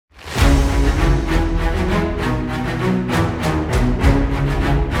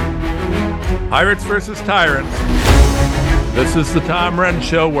Pirates versus Tyrants. This is the Tom Renz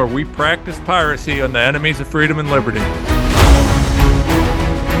Show, where we practice piracy on the enemies of freedom and liberty.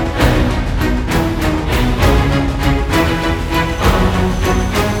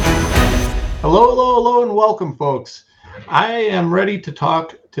 Hello, and welcome, folks. I am ready to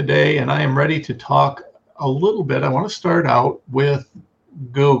talk today, and I am ready to talk a little bit. I want to start out with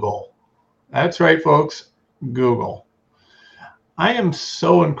Google. That's right, folks, Google. I am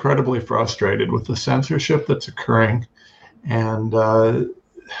so incredibly frustrated with the censorship that's occurring. And,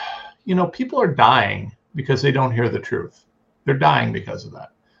 people are dying because they don't hear the truth. They're dying because of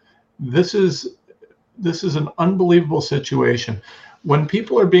that. This is an unbelievable situation. When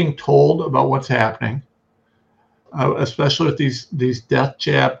people are being told about what's happening, especially with these death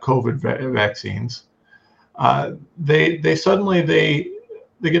jab COVID vaccines, they suddenly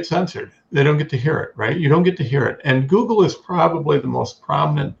get censored. They don't get to hear it, right? You don't get to hear it. And Google is probably the most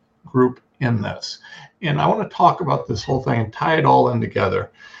prominent group in this. And I want to talk about this whole thing and tie it all in together.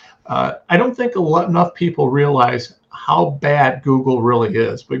 I don't think enough people realize how bad Google really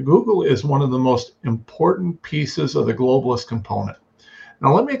is, but Google is one of the most important pieces of the globalist component.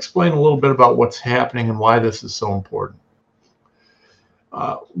 Now, let me explain a little bit about what's happening and why this is so important.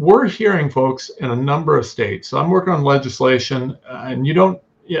 We're hearing, folks, in a number of states. So I'm working on legislation, and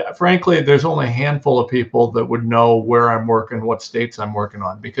frankly, there's only a handful of people that would know where I'm working, what states I'm working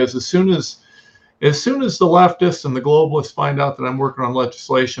on, because as soon as the leftists and the globalists find out that I'm working on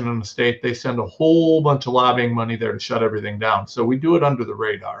legislation in a state, they send a whole bunch of lobbying money there to shut everything down. So we do it under the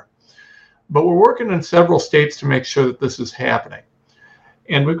radar. But we're working in several states to make sure that this is happening.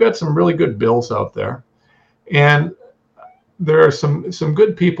 And we've got some really good bills out there. And there are some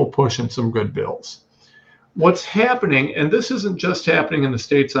good people pushing some good bills. What's happening, and this isn't just happening in the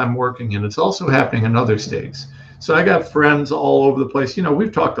states I'm working in, it's also happening in other states. So I got friends all over the place.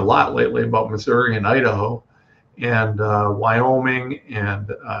 We've talked a lot lately about Missouri and Idaho and Wyoming and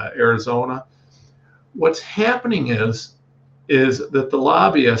Arizona. What's happening is that the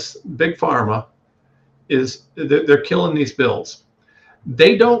lobbyists, Big Pharma, they're killing these bills.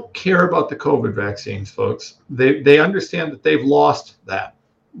 They don't care about the COVID vaccines, folks. They understand that they've lost that.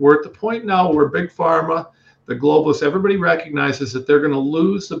 We're at the point now where Big Pharma, the globalists, everybody recognizes that they're going to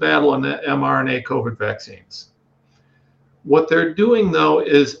lose the battle on the mRNA COVID vaccines. What they're doing, though,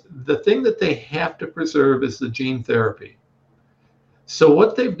 is the thing that they have to preserve is the gene therapy. So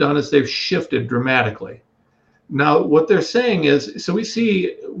what they've done is they've shifted dramatically. Now, what they're saying is, so we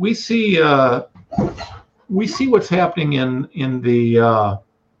see what's happening in the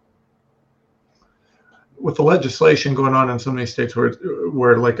with the legislation going on in so many states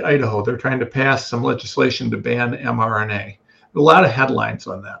where like Idaho, they're trying to pass some legislation to ban mRNA. A lot of headlines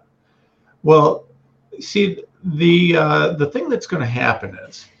on that. Well, see, the thing that's going to happen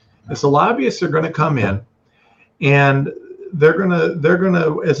is the lobbyists are going to come in, and they're going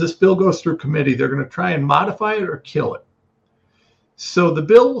to, as this bill goes through committee, they're going to try and modify it or kill it. So the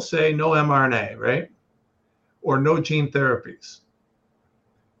bill will say no mRNA, right? Or no gene therapies.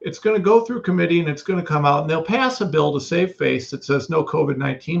 It's going to go through committee, and it's going to come out, and they'll pass a bill to save face that says no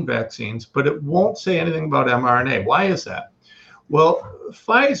COVID-19 vaccines, but it won't say anything about mRNA. Why is that? Well,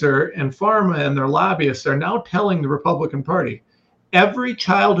 Pfizer and Pharma and their lobbyists are now telling the Republican Party every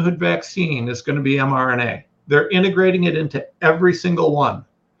childhood vaccine is going to be mRNA. They're integrating it into every single one.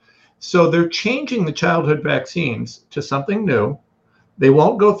 So they're changing the childhood vaccines to something new. They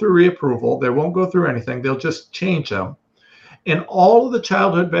won't go through reapproval. They won't go through anything. They'll just change them. And all of the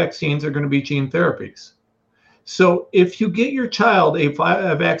childhood vaccines are going to be gene therapies. So if you get your child a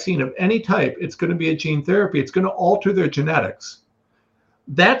vaccine of any type, it's going to be a gene therapy. It's going to alter their genetics.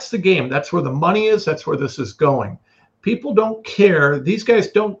 That's the game. That's where the money is. That's where this is going. People don't care. These guys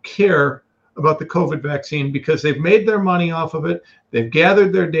don't care about the COVID vaccine because they've made their money off of it. They've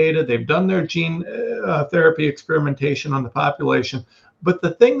gathered their data. They've done their gene therapy experimentation on the population. But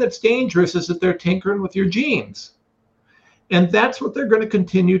the thing that's dangerous is that they're tinkering with your genes. And that's what they're going to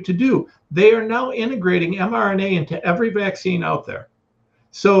continue to do. They are now integrating mRNA into every vaccine out there.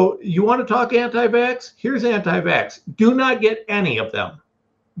 So you want to talk anti-vax? Here's anti-vax. Do not get any of them.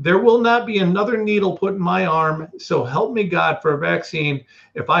 There will not be another needle put in my arm, so help me God, for a vaccine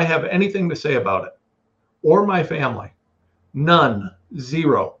if I have anything to say about it, or my family. None.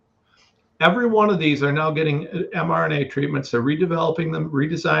 Zero. Every one of these are now getting mRNA treatments. They're redeveloping them,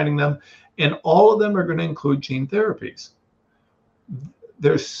 redesigning them, and all of them are going to include gene therapies.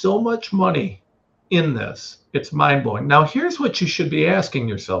 There's so much money in this. It's mind-blowing. Now, here's what you should be asking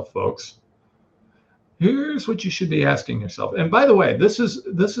yourself, folks. Here's what you should be asking yourself. And by the way, this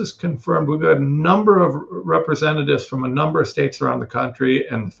is confirmed. We've got a number of representatives from a number of states around the country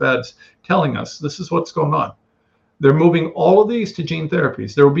and the feds telling us this is what's going on. They're moving all of these to gene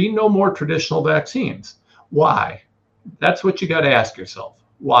therapies. There will be no more traditional vaccines. Why? That's what you got to ask yourself.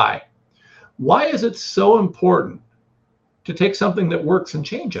 Why? Why is it so important to take something that works and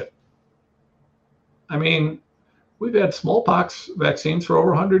change it? I mean, we've had smallpox vaccines for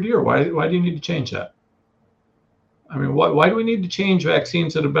over 100 years. Why do you need to change that? I mean, why do we need to change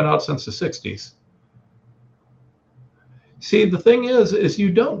vaccines that have been out since the 60s? See, the thing is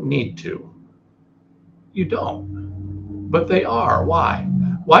you don't need to. You don't. But they are. Why?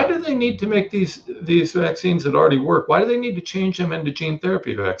 Why do they need to make these vaccines that already work? Why do they need to change them into gene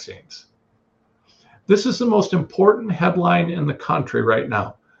therapy vaccines? This is the most important headline in the country right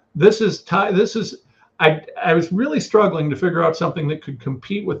now. I was really struggling to figure out something that could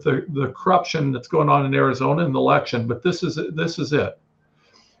compete with the corruption that's going on in Arizona in the election, but this is it.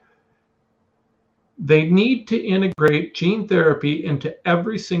 They need to integrate gene therapy into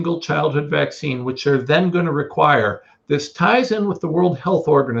every single childhood vaccine, which they're then going to require. This ties in with the World Health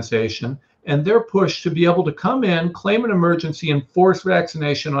Organization and their push to be able to come in, claim an emergency, and force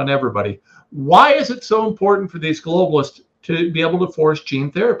vaccination on everybody. Why is it so important for these globalists to be able to force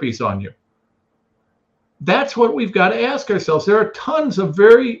gene therapies on you? That's what we've got to ask ourselves. There are tons of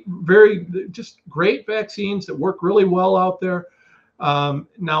very, very just great vaccines that work really well out there.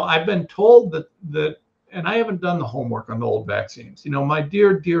 Now, I've been told that, and I haven't done the homework on the old vaccines. You know, my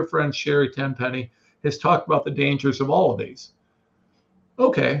dear friend Sherry Tenpenny has talked about the dangers of all of these.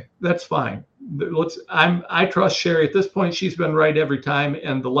 Okay, that's fine. I trust Sherry. At this point, she's been right every time,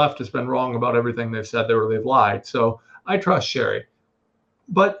 and the left has been wrong about everything they've said or they've lied. So I trust Sherry.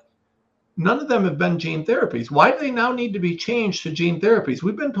 But none of them have been gene therapies. Why do they now need to be changed to gene therapies?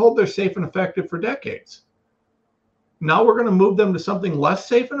 We've been told they're safe and effective for decades. Now we're going to move them to something less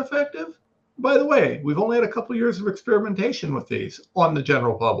safe and effective? By the way, we've only had a couple years of experimentation with these on the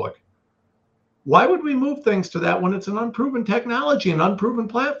general public. Why would we move things to that when it's an unproven technology, an unproven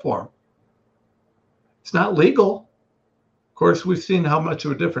platform? It's not legal. Of course, we've seen how much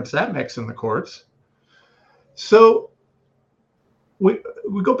of a difference that makes in the courts. So we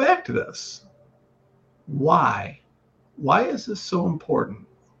go back to this. Why? Why is this so important?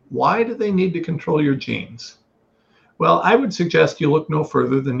 Why do they need to control your genes? Well, I would suggest you look no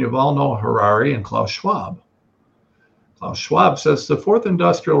further than Yuval Noah Harari and Klaus Schwab. Klaus Schwab says the fourth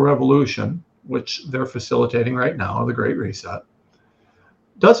industrial revolution, which they're facilitating right now, the Great Reset,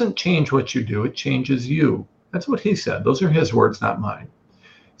 doesn't change what you do, it changes you. That's what he said. Those are his words, not mine.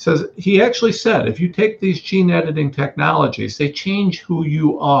 He actually said, if you take these gene editing technologies, they change who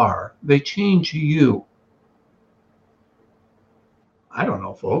you are. They change you. I don't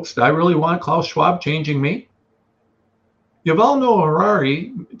know, folks. Do I really want Klaus Schwab changing me? Yuval Noah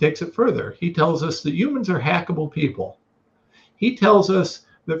Harari takes it further. He tells us that humans are hackable people. He tells us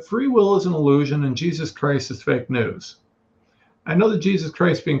that free will is an illusion and Jesus Christ is fake news. I know that Jesus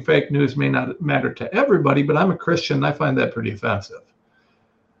Christ being fake news may not matter to everybody, but I'm a Christian and I find that pretty offensive.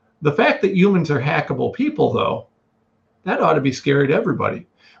 The fact that humans are hackable people, though, that ought to be scary to everybody.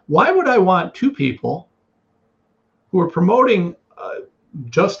 Why would I want two people who are promoting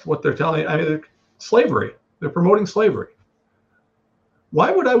just what they're telling? I mean, slavery. They're promoting slavery. Why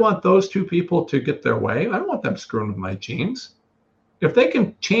would I want those two people to get their way? I don't want them screwing with my genes. If they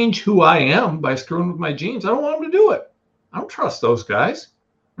can change who I am by screwing with my genes, I don't want them to do it. I don't trust those guys.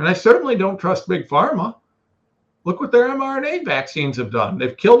 And I certainly don't trust Big Pharma. Look what their mRNA vaccines have done.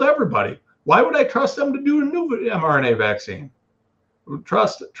 They've killed everybody. Why would I trust them to do a new mRNA vaccine?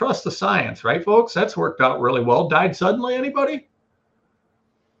 Trust the science, right, folks? That's worked out really well. Died suddenly, anybody?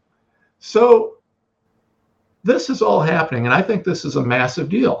 So this is all happening, and I think this is a massive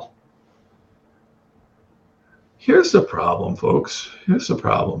deal. Here's the problem, folks. Here's the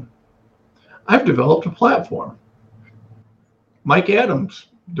problem. I've developed a platform. Mike Adams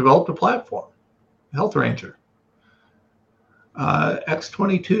developed a platform, Health Ranger.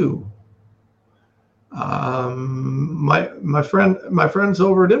 X22. My friends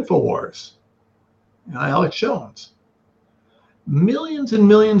over at InfoWars, Alex Jones. Millions and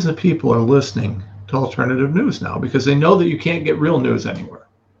millions of people are listening to alternative news now because they know that you can't get real news anywhere.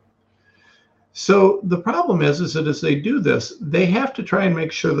 So the problem is that as they do this, they have to try and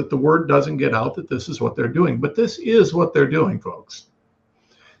make sure that the word doesn't get out that this is what they're doing. But this is what they're doing, folks.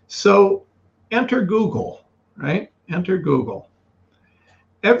 So enter Google, right? Enter Google.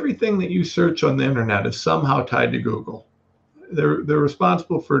 Everything that you search on the internet is somehow tied to Google. They're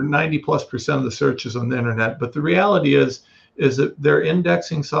responsible for 90+% of the searches on the internet. But the reality is is that their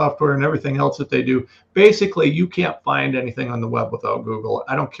indexing software and everything else that they do, basically you can't find anything on the web without Google.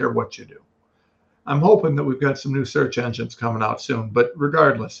 I don't care what you do. I'm hoping that we've got some new search engines coming out soon, but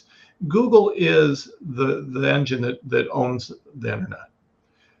regardless, Google is the engine that owns the internet.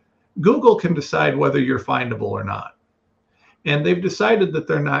 Google can decide whether you're findable or not. And they've decided that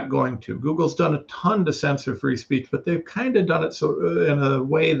they're not going to. Google's done a ton to censor free speech, but they've kind of done it so in a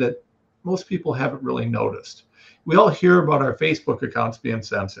way that most people haven't really noticed. We all hear about our Facebook accounts being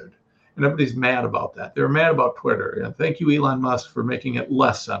censored, and everybody's mad about that. They're mad about Twitter. And thank you, Elon Musk, for making it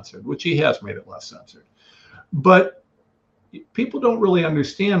less censored, which he has made it less censored. But people don't really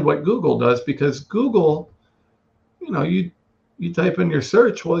understand what Google does, because Google, you type in your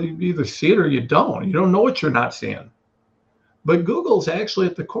search, well, you either see it or you don't. You don't know what you're not seeing. But Google's actually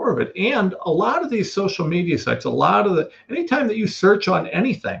at the core of it. And a lot of these social media sites, anytime that you search on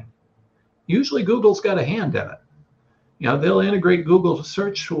anything, usually Google's got a hand in it. They'll integrate Google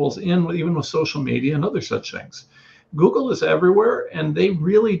search tools in even with social media and other such things. Google is everywhere, and they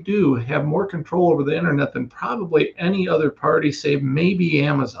really do have more control over the internet than probably any other party, save maybe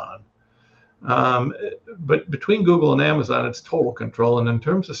Amazon. But between Google and Amazon, it's total control. And in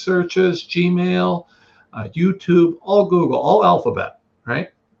terms of searches, Gmail, YouTube, all Google, all Alphabet, right?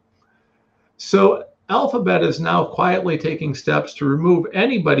 So Alphabet is now quietly taking steps to remove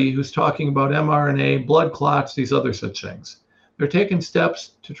anybody who's talking about mRNA, blood clots, these other such things. They're taking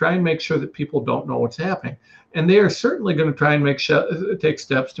steps to try and make sure that people don't know what's happening. And they are certainly going to try and take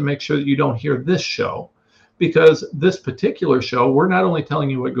steps to make sure that you don't hear this show, because this particular show, we're not only telling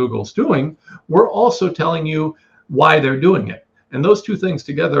you what Google's doing, we're also telling you why they're doing it. And those two things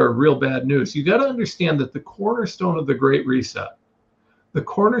together are real bad news. You got to understand that the cornerstone of the Great Reset, the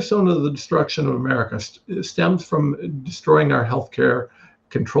cornerstone of the destruction of America, stems from destroying our healthcare,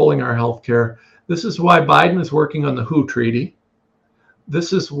 controlling our healthcare. This is why Biden is working on the WHO treaty.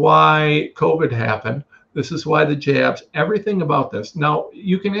 This is why COVID happened. This is why the jabs, everything about this. Now,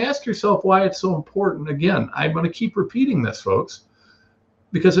 you can ask yourself why it's so important. Again, I'm going to keep repeating this, folks,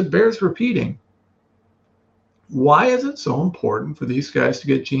 because it bears repeating. Why is it so important for these guys to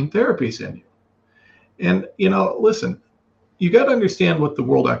get gene therapies in you? And, listen, you got to understand what the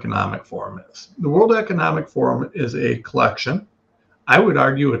World Economic Forum is. The World Economic Forum is a collection. I would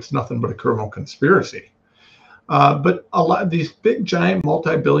argue it's nothing but a criminal conspiracy. But a lot of these big, giant,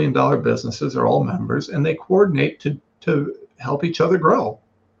 multi-billion-dollar businesses are all members, and they coordinate to help each other grow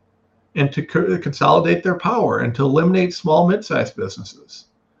and to consolidate their power and to eliminate small, mid-sized businesses.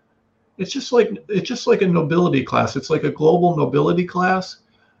 It's just like a nobility class. It's like a global nobility class,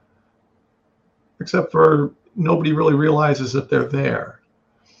 except for nobody really realizes that they're there.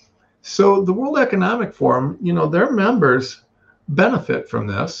 So the World Economic Forum, their members benefit from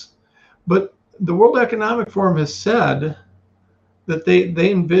this, but the World Economic Forum has said that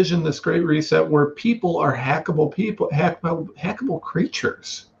they envision this Great Reset where people are hackable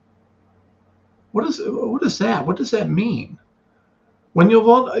creatures. What is that? What does that mean? When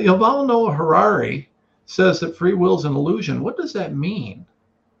Yuval Noah Harari says that free will is an illusion, what does that mean?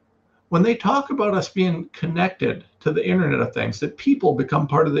 When they talk about us being connected to the Internet of Things, that people become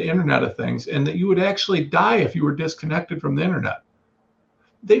part of the Internet of Things, and that you would actually die if you were disconnected from the Internet.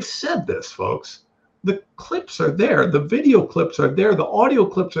 They've said this, folks. The clips are there. The video clips are there. The audio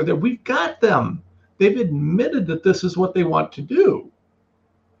clips are there. We've got them. They've admitted that this is what they want to do.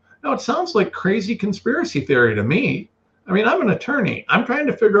 Now, it sounds like crazy conspiracy theory to me. I mean, I'm an attorney. I'm trying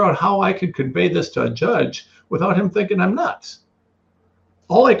to figure out how I could convey this to a judge without him thinking I'm nuts.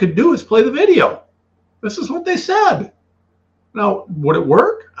 All I could do is play the video. This is what they said. Now, would it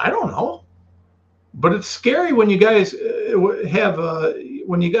work? I don't know. But it's scary when you guys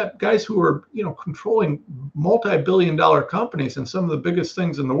when you got guys who are, controlling multi-billion-dollar companies and some of the biggest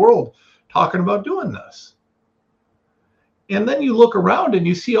things in the world talking about doing this. And then you look around and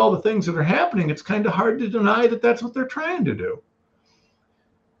you see all the things that are happening. It's kind of hard to deny that that's what they're trying to do.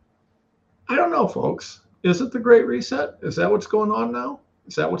 I don't know, folks. Is it the Great Reset? Is that what's going on now?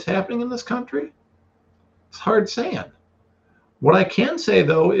 Is that what's happening in this country? It's hard saying. What I can say,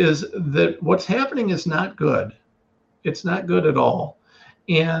 though, is that what's happening is not good. It's not good at all.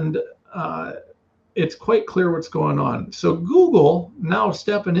 And it's quite clear what's going on. So Google now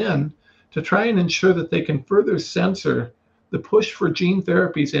stepping in to try and ensure that they can further censor the push for gene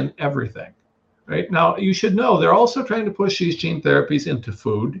therapies in everything. Right now, you should know they're also trying to push these gene therapies into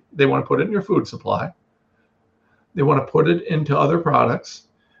food. They want to put it in your food supply. They want to put it into other products.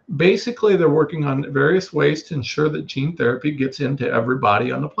 Basically, they're working on various ways to ensure that gene therapy gets into everybody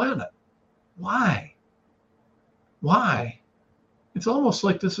on the planet. Why? Why? It's almost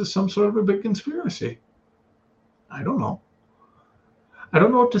like this is some sort of a big conspiracy. I don't know. I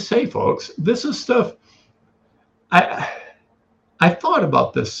don't know what to say, folks. This is stuff. I thought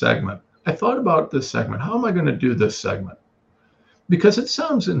about this segment. How am I going to do this segment? Because it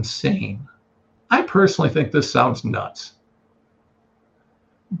sounds insane. I personally think this sounds nuts.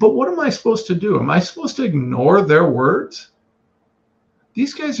 But what am I supposed to do? Am I supposed to ignore their words?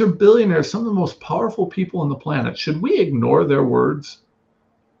 These guys are billionaires, some of the most powerful people on the planet. Should we ignore their words?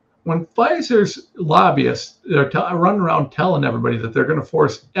 When Pfizer's lobbyists are running around telling everybody that they're going to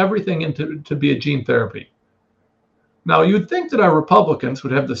force everything to be a gene therapy. Now, you'd think that our Republicans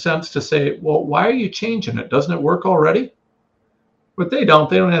would have the sense to say, well, why are you changing it? Doesn't it work already? But they don't.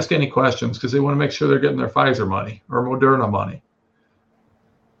 They don't ask any questions because they want to make sure they're getting their Pfizer money or Moderna money.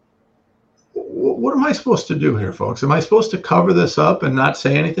 What am I supposed to do here, folks? Am I supposed to cover this up and not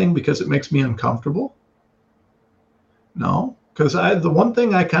say anything because it makes me uncomfortable? No, because the one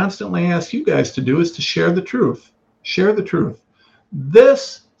thing I constantly ask you guys to do is to share the truth. Share the truth.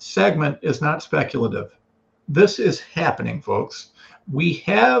 This segment is not speculative. This is happening, folks. We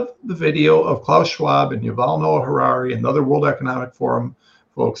have the video of Klaus Schwab and Yuval Noah Harari and other World Economic Forum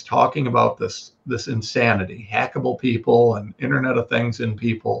folks talking about this insanity, hackable people and Internet of Things in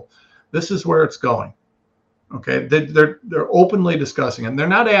people. This is where it's going. Okay, they're openly discussing it. And they're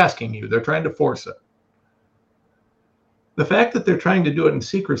not asking you. They're trying to force it. The fact that they're trying to do it in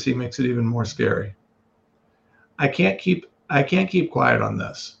secrecy makes it even more scary. I can't keep quiet on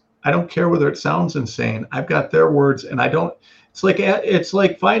this. I don't care whether it sounds insane. I've got their words, and I don't. It's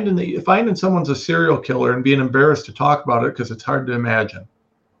like finding someone's a serial killer and being embarrassed to talk about it because it's hard to imagine.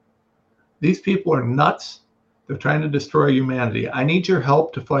 These people are nuts. They're trying to destroy humanity. I need your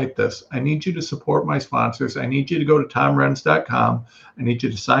help to fight this. I need you to support my sponsors. I need you to go to tomrenz.com. I need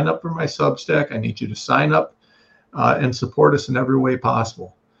you to sign up for my Substack. I need you to sign up and support us in every way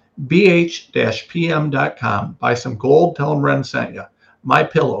possible. bh-pm.com. Buy some gold. Tell them Ren sent you. My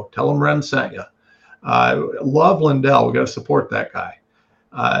Pillow. Tell them Ren sent you. Love Lindell. We got to support that guy.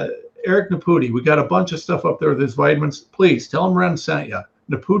 Eric Naputi. We got a bunch of stuff up there with his vitamins. Please tell him Ren sent you.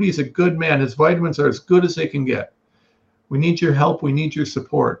 Naputi's a good man. His vitamins are as good as they can get. We need your help. We need your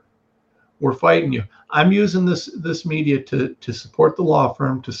support. We're fighting you. I'm using this media to support the law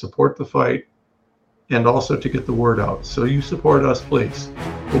firm, to support the fight, and also to get the word out. So you support us, please.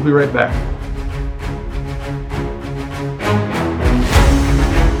 We'll be right back.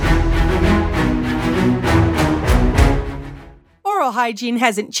 Oral hygiene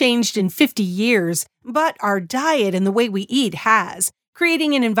hasn't changed in 50 years, but our diet and the way we eat has,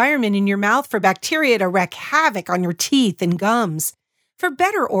 creating an environment in your mouth for bacteria to wreak havoc on your teeth and gums. For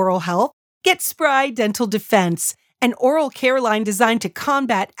better oral health, get Spry Dental Defense, an oral care line designed to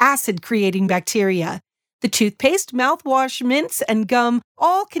combat acid-creating bacteria. The toothpaste, mouthwash, mints, and gum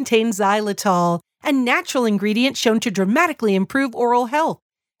all contain xylitol, a natural ingredient shown to dramatically improve oral health.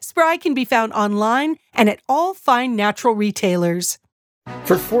 Spry can be found online and at all fine natural retailers.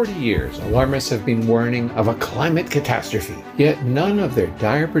 For 40 years, alarmists have been warning of a climate catastrophe, yet none of their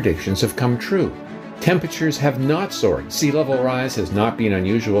dire predictions have come true. Temperatures have not soared, sea level rise has not been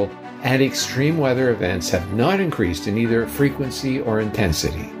unusual, and extreme weather events have not increased in either frequency or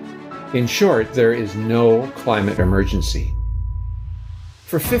intensity. In short, there is no climate emergency.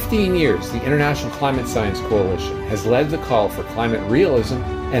 For 15 years, the International Climate Science Coalition has led the call for climate realism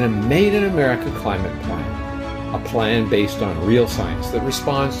and a Made in America climate plan. A plan based on real science that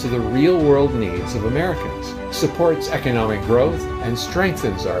responds to the real-world needs of Americans, supports economic growth, and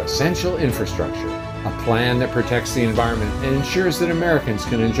strengthens our essential infrastructure. A plan that protects the environment and ensures that Americans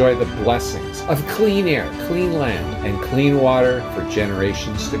can enjoy the blessings of clean air, clean land, and clean water for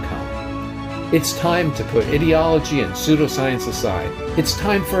generations to come. It's time to put ideology and pseudoscience aside. It's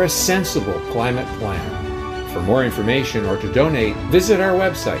time for a sensible climate plan. For more information or to donate, visit our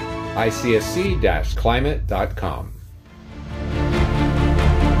website, icsc-climate.com.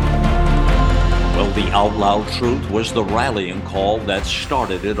 Well, the Out Loud Truth was the rallying call that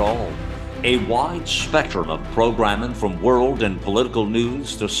started it all. A wide spectrum of programming from world and political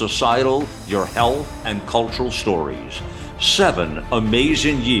news to societal, your health, and cultural stories. 7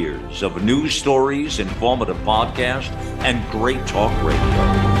 amazing years of news stories, informative podcasts, and great talk radio.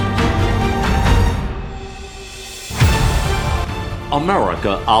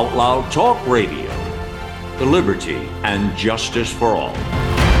 America Out Loud Talk Radio. The liberty and justice for all.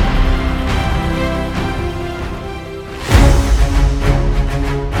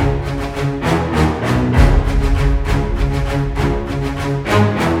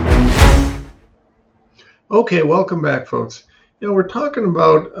 Okay, welcome back, folks. We're talking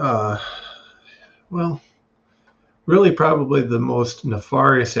about, really probably the most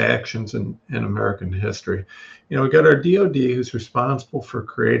nefarious actions in American history. You know, we got our DOD who's responsible for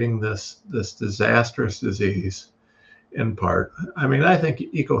creating this disastrous disease in part. I mean, I think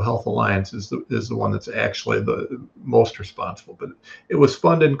EcoHealth Alliance is the one that's actually the most responsible, but it was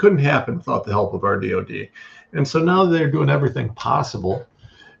funded and couldn't happen without the help of our DOD. And so now they're doing everything possible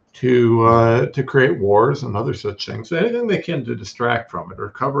to create wars and other such things, anything they can to distract from it or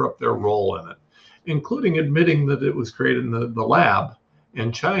cover up their role in it, including admitting that it was created in the lab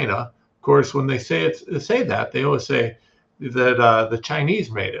in China. Of course, when they say that, they always say that the Chinese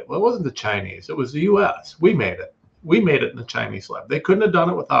made it. Well, it wasn't the Chinese, it was the US. We made it. We made it in the Chinese lab. They couldn't have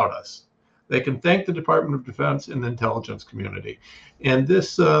done it without us. They can thank the Department of Defense and the intelligence community. And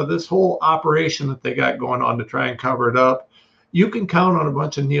this whole operation that they got going on to try and cover it up, you can count on a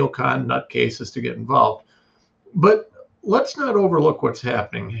bunch of neocon nutcases to get involved. But let's not overlook what's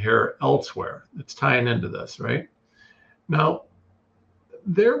happening here elsewhere that's tying into this, right? Now,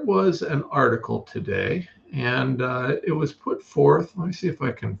 there was an article today, and it was put forth. Let me see if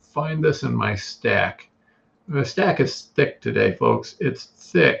I can find this in my stack. The stack is thick today, folks. It's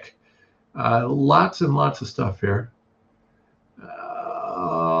thick. Lots and lots of stuff here.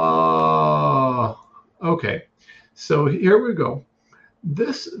 Okay, so here we go.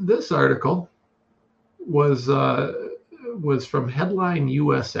 This article was from Headline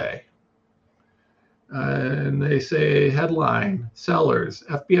USA. And they say, headline, sellers,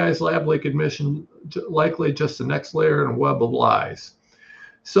 FBI's lab leak admission likely just the next layer in a web of lies.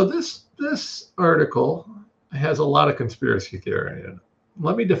 So this article has a lot of conspiracy theory in it.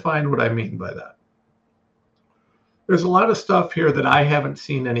 Let me define what I mean by that. There's a lot of stuff here that I haven't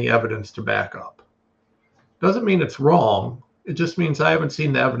seen any evidence to back up. Doesn't mean it's wrong. It just means I haven't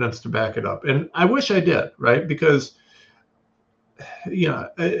seen the evidence to back it up. And I wish I did, right? Because, you know,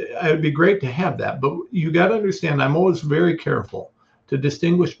 it would be great to have that. But you got to understand, I'm always very careful to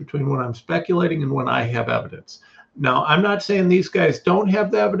distinguish between when I'm speculating and when I have evidence. Now, I'm not saying these guys don't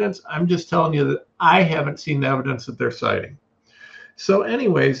have the evidence. I'm just telling you that I haven't seen the evidence that they're citing. So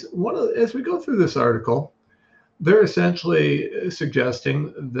anyways, as we go through this article, they're essentially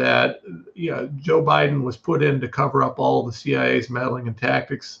suggesting that Joe Biden was put in to cover up all the CIA's meddling and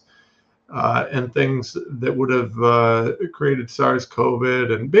tactics and things that would have created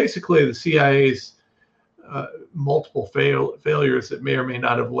SARS-CoV, and basically the CIA's multiple failures that may or may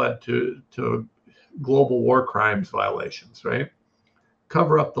not have led to global war crimes violations, right?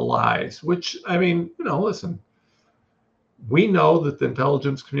 Cover up the lies, which, I mean, listen, we know that the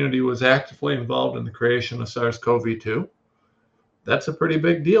intelligence community was actively involved in the creation of SARS-CoV-2. That's a pretty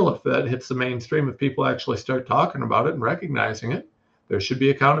big deal if that hits the mainstream, if people actually start talking about it and recognizing it. There should be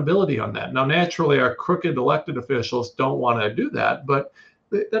accountability on that. Now, naturally, our crooked elected officials don't want to do that, but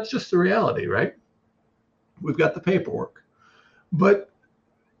that's just the reality, right? We've got the paperwork. But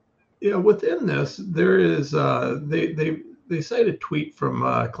within this, there is they cite a tweet from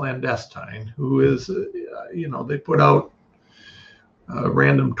Clandestine, who is, they put out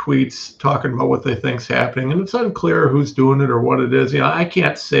random tweets talking about what they think's happening, and it's unclear who's doing it or what it is. I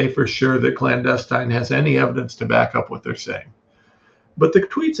can't say for sure that Clandestine has any evidence to back up what they're saying. But the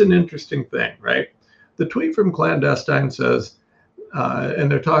tweet's an interesting thing, right? The tweet from Clandestine says,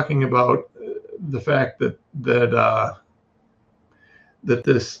 and they're talking about the fact that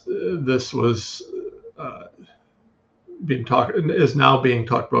this was is now being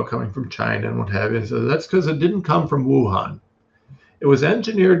talked about coming from China and what have you. So that's because it didn't come from Wuhan. It was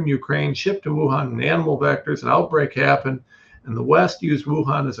engineered in Ukraine, shipped to Wuhan in animal vectors. An outbreak happened, and the West used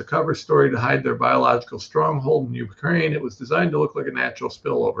Wuhan as a cover story to hide their biological stronghold in Ukraine. It was designed to look like a natural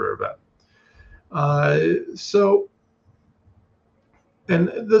spillover event.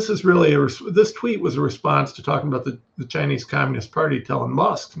 And this is really this tweet was a response to talking about the Chinese Communist Party telling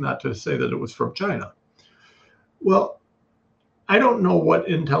Musk not to say that it was from China. Well, I don't know what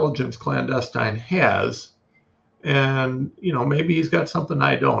intelligence Clandestine has, and maybe he's got something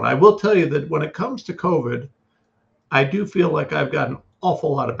I don't. I will tell you that when it comes to COVID, I do feel like I've got an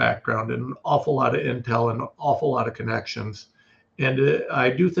awful lot of background and an awful lot of intel and an awful lot of connections, and I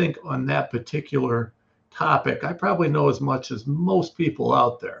do think on that particular topic, I probably know as much as most people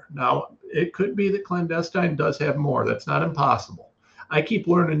out there. Now, it could be that Clandestine does have more. That's not impossible. I keep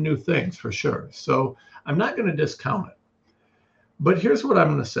learning new things for sure. So I'm not going to discount it. But here's what I'm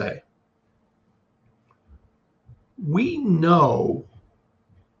going to say. We know,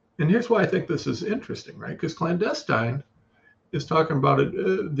 and here's why I think this is interesting, right? Because Clandestine is talking about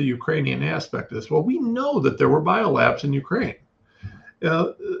it, the Ukrainian aspect of this. Well, we know that there were biolabs in Ukraine.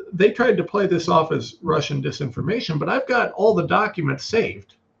 They tried to play this off as Russian disinformation, but I've got all the documents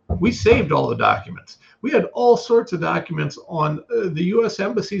saved. We saved all the documents. We had all sorts of documents on the U.S.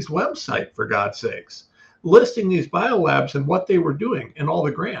 Embassy's website, for God's sakes, listing these biolabs and what they were doing and all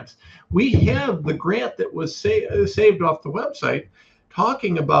the grants. We have the grant that was saved off the website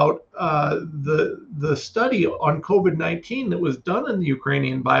talking about the study on COVID-19 that was done in the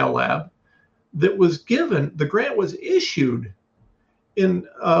Ukrainian biolab that was given. The grant was issued in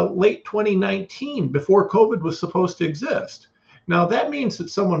late 2019 before COVID was supposed to exist. Now, that means that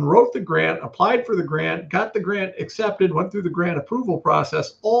someone wrote the grant, applied for the grant, got the grant accepted, went through the grant approval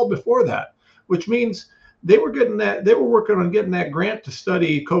process all before that, which means they were working on getting that grant to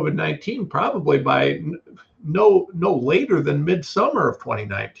study COVID-19 probably by no later than midsummer of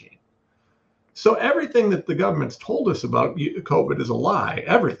 2019. So everything that the government's told us about COVID is a lie,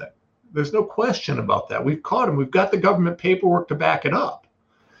 everything. There's no question about that. We've caught them. We've got the government paperwork to back it up.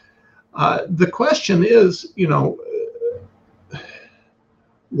 The question is,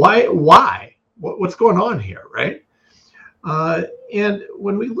 why? What's going on here, right? And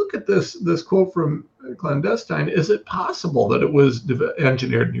when we look at this quote from Clandestine, is it possible that it was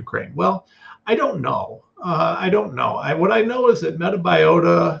engineered in Ukraine? Well, I don't know. What I know is that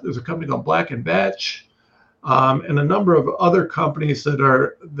Metabiota, there's a company called Black & Veatch, and a number of other companies that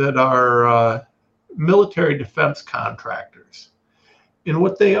are military defense contractors. And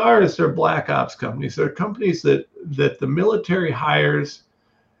what they are is they're black ops companies. They're companies that the military hires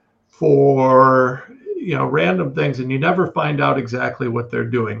for random things, and you never find out exactly what they're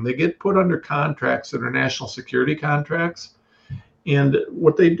doing. They get put under contracts that are national security contracts. And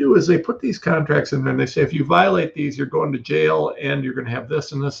what they do is they put these contracts in there and they say, if you violate these, you're going to jail and you're going to have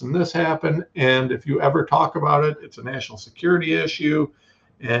this and this and this happen. And if you ever talk about it, it's a national security issue.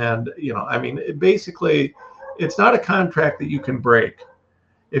 And, basically, it's not a contract that you can break.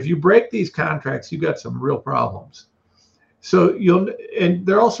 If you break these contracts, you got some real problems. So and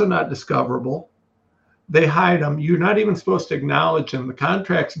they're also not discoverable. They hide them. You're not even supposed to acknowledge them. The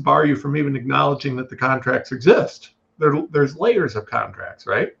contracts bar you from even acknowledging that the contracts exist. There's layers of contracts,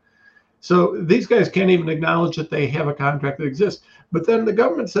 right? So these guys can't even acknowledge that they have a contract that exists. But then the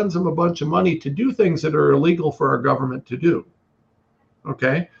government sends them a bunch of money to do things that are illegal for our government to do.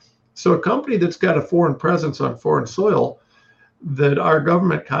 Okay? So a company that's got a foreign presence on foreign soil, that our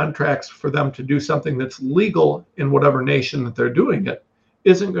government contracts for them to do something that's legal in whatever nation that they're doing it,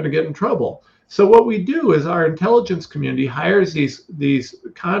 isn't going to get in trouble. So what we do is our intelligence community hires these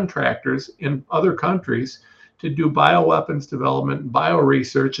contractors in other countries to do bioweapons development,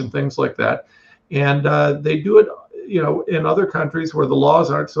 bioresearch, and things like that. And they do it, in other countries where the laws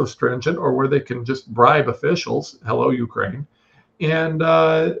aren't so stringent or where they can just bribe officials. Hello, Ukraine. And,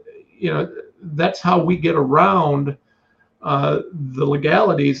 that's how we get around the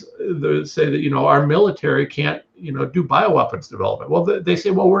legalities that say that, our military can't, do bioweapons development. Well, they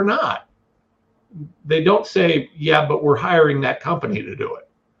say, well, we're not. They don't say, yeah, but we're hiring that company to do it.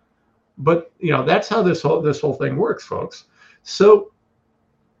 But that's how this whole thing works, folks. So,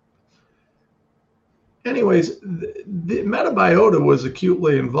 anyways, the Metabiota was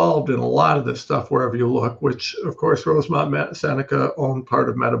acutely involved in a lot of this stuff wherever you look. Which, of course, Rosemont Seneca owned part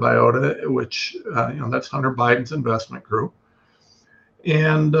of Metabiota, which that's Hunter Biden's investment group.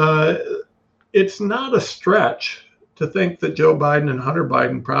 And it's not a stretch to think that Joe Biden and Hunter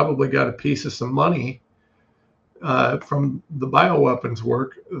Biden probably got a piece of some money from the bioweapons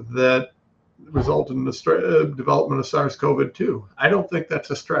work that resulted in the development of SARS-CoV-2. I don't think that's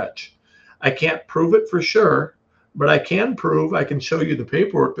a stretch. I can't prove it for sure, but I can show you the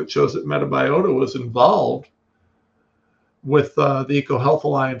paperwork that shows that Metabiota was involved with the EcoHealth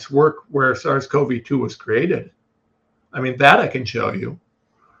Alliance work where SARS-CoV-2 was created. I mean, that I can show you.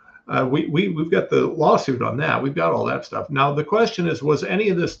 We've got the lawsuit on that. We've got all that stuff. Now, the question is, was any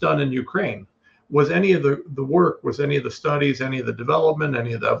of this done in Ukraine? Was any of the work, was any of the studies, any of the development,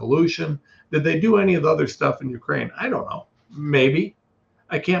 any of the evolution? Did they do any of the other stuff in Ukraine? I don't know. Maybe.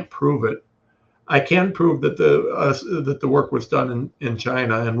 I can't prove it. I can prove that the work was done in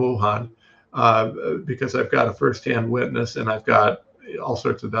China and Wuhan because I've got a firsthand witness and I've got all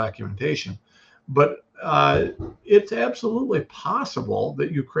sorts of documentation. But it's absolutely possible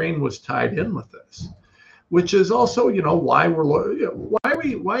that Ukraine was tied in with this, which is also, why are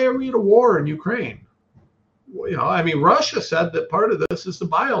we at a war in Ukraine? Russia said that part of this is the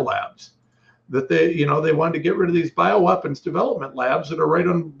biolabs, that they wanted to get rid of these bioweapons development labs that are right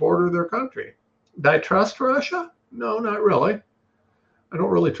on the border of their country. Do I trust Russia? No, not really. I don't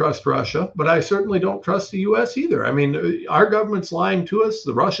really trust Russia, but I certainly don't trust the U.S. either. I mean, our government's lying to us.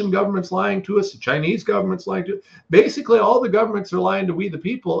 The Russian government's lying to us. The Chinese government's lying to us. Basically, all the governments are lying to we the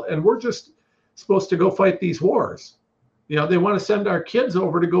people, and we're just supposed to go fight these wars. They want to send our kids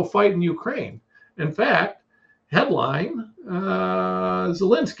over to go fight in Ukraine. In fact, headline,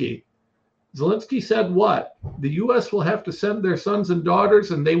 Zelensky said what? The U.S. will have to send their sons and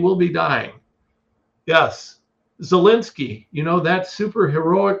daughters and they will be dying. Yes, Zelensky, that super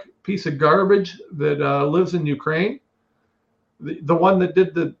heroic piece of garbage that lives in Ukraine, the one that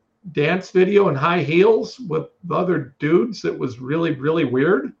did the dance video in high heels with the other dudes that was really, really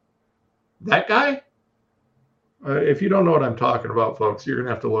weird. That guy? If you don't know what I'm talking about, folks, you're going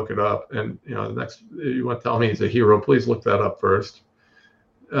to have to look it up. And, next, you want to tell me he's a hero, please look that up first.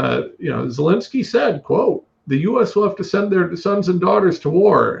 Zelensky said, quote, the U.S. will have to send their sons and daughters to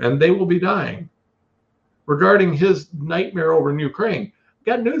war and they will be dying. Regarding his nightmare over in Ukraine,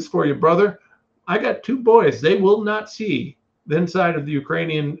 got news for you, brother. I got 2 boys. They will not see the inside of the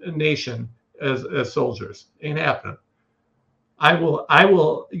Ukrainian nation as soldiers. Ain't happening. I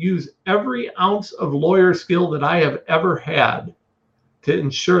will use every ounce of lawyer skill that I have ever had to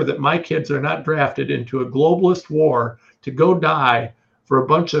ensure that my kids are not drafted into a globalist war to go die for a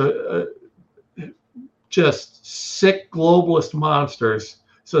bunch of just sick globalist monsters,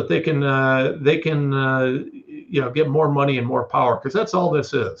 so that they can get more money and more power, because that's all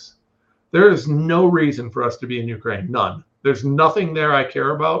this is. There is no reason for us to be in Ukraine. None. There's nothing there I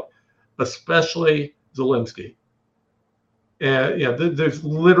care about, especially Zelensky. There's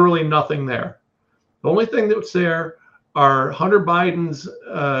literally nothing there. The only thing that's there are Hunter Biden's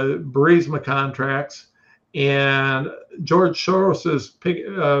Burisma contracts and George Soros's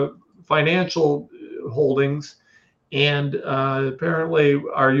financial holdings, and apparently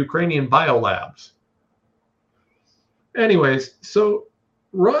our Ukrainian biolabs. Anyways, so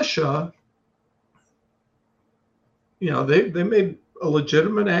Russia, they made a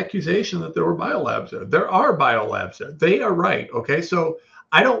legitimate accusation that there were biolabs there. There are biolabs there. They are right. Okay, so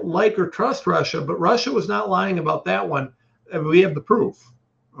I don't like or trust Russia, but Russia was not lying about that one. And we have the proof.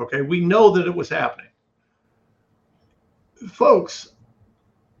 Okay, we know that it was happening. Folks,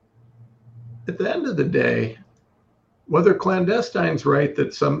 at the end of the day, whether clandestine's right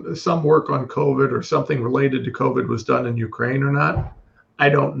that some work on COVID or something related to COVID was done in Ukraine or not, I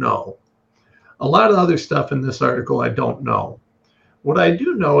don't know. A lot of other stuff in this article I don't know. What I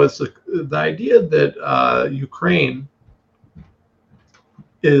do know is the idea that Ukraine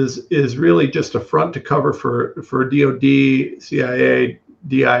is really just a front to cover for DOD, CIA,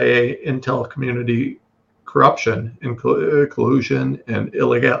 DIA, intel community corruption and collusion and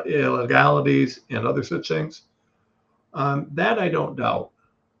illegalities and other such things. That I don't doubt.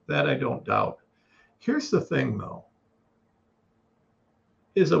 Here's the thing, though.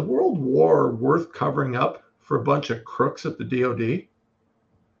 Is a world war worth covering up for a bunch of crooks at the DOD?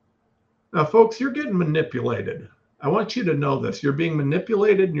 Now, folks, you're getting manipulated. I want you to know this. You're being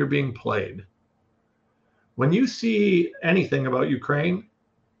manipulated and you're being played. When you see anything about Ukraine,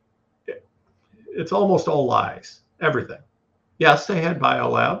 it's almost all lies. Everything. Yes, they had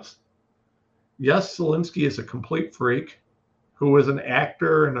biolabs. Yes, Zelensky is a complete freak who was an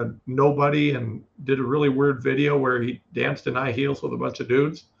actor and a nobody and did a really weird video where he danced in high heels with a bunch of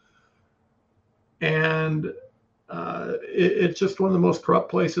dudes. And it's just one of the most corrupt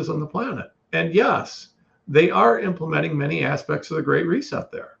places on the planet. And yes, they are implementing many aspects of the Great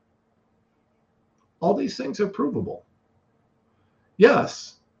Reset there. All these things are provable.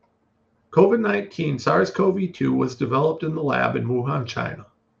 Yes, COVID-19, SARS-CoV-2 was developed in the lab in Wuhan, China.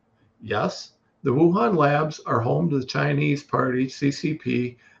 Yes, the Wuhan labs are home to the Chinese Party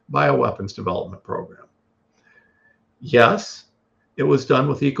CCP bioweapons development program. Yes, it was done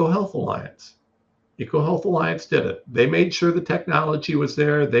with EcoHealth Alliance. EcoHealth Alliance did it. They made sure the technology was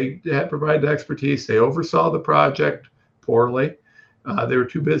there. They had provided expertise. They oversaw the project poorly. They were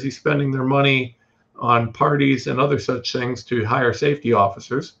too busy spending their money on parties and other such things to hire safety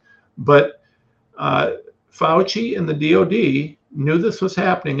officers. But Fauci and the DOD knew this was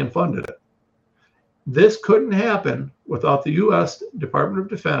happening and funded it. This couldn't happen without the U.S. Department of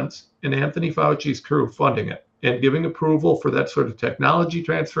Defense and Anthony Fauci's crew funding it and giving approval for that sort of technology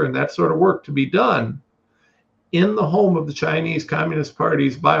transfer and that sort of work to be done in the home of the Chinese Communist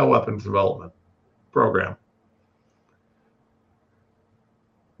Party's bioweapons development program.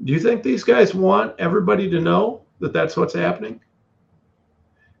 Do you think these guys want everybody to know that that's what's happening?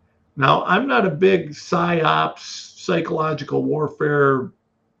 Now, I'm not a big psyops, psychological warfare,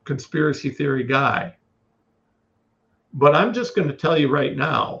 conspiracy theory guy, but I'm just going to tell you right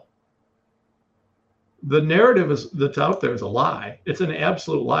now, the narrative that's out there is a lie. It's an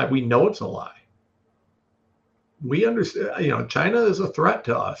absolute lie. We know it's a lie. We understand, China is a threat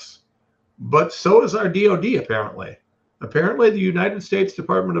to us, but so is our DOD apparently. Apparently, the United States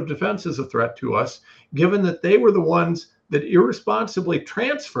Department of Defense is a threat to us, given that they were the ones that irresponsibly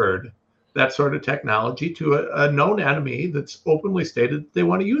transferred that sort of technology to a known enemy that's openly stated they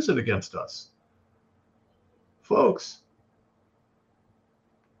want to use it against us. Folks,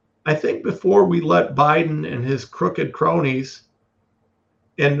 I think before we let Biden and his crooked cronies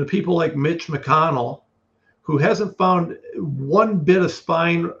and the people like Mitch McConnell, who hasn't found one bit of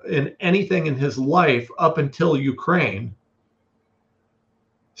spine in anything in his life up until Ukraine,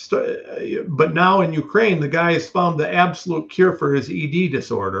 but now in Ukraine, the guy has found the absolute cure for his ED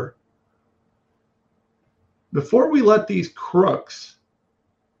disorder. Before we let these crooks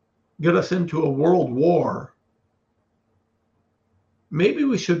get us into a world war, maybe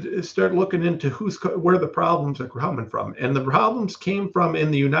we should start looking into where the problems are coming from. And the problems came from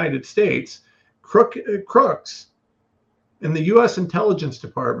in the United States, crooks in the U.S. intelligence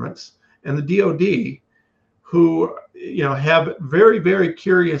departments and the DOD, who have very, very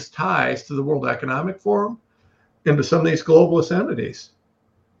curious ties to the World Economic Forum and to some of these globalist entities.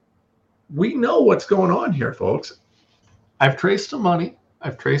 We know what's going on here, folks. I've traced the money.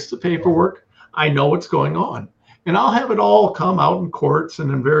 I've traced the paperwork. I know what's going on. And I'll have it all come out in courts and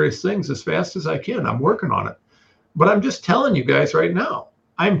in various things as fast as I can. I'm working on it. But I'm just telling you guys right now.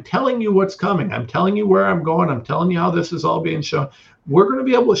 I'm telling you what's coming. I'm telling you where I'm going. I'm telling you how this is all being shown. We're going to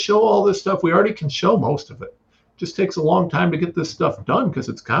be able to show all this stuff. We already can show most of it. It just takes a long time to get this stuff done because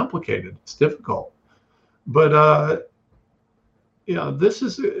it's complicated. It's difficult. But, this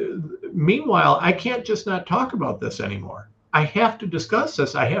is, meanwhile, I can't just not talk about this anymore. I have to discuss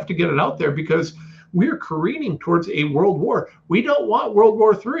this. I have to get it out there because we're careening towards a world war. We don't want World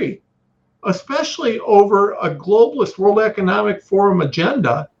War III, especially over a globalist World Economic Forum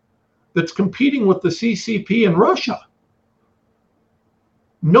agenda that's competing with the CCP in Russia.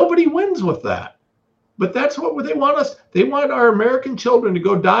 Nobody wins with that. But that's what they want us. They want our American children to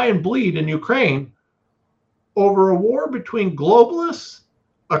go die and bleed in Ukraine over a war between globalists,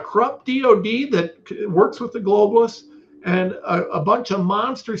 a corrupt DOD that works with the globalists, and a bunch of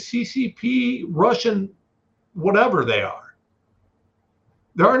monster CCP, Russian, whatever they are.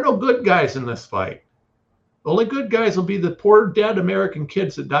 There are no good guys in this fight. The only good guys will be the poor dead American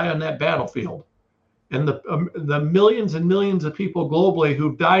kids that die on that battlefield, and the millions and millions of people globally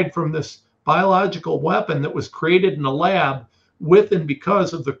who've died from this biological weapon that was created in a lab with and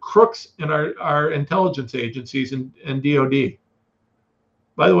because of the crooks in our intelligence agencies and DOD.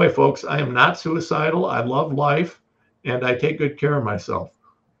 By the way, folks, I am not suicidal. I love life. And I take good care of myself.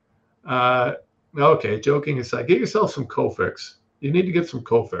 Okay, joking aside, get yourself some Cofix. You need to get some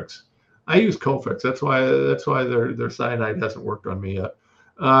Cofix. I use Cofix. That's why their cyanide hasn't worked on me yet.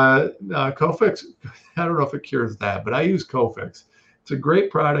 Cofix, I don't know if it cures that, but I use Cofix. It's a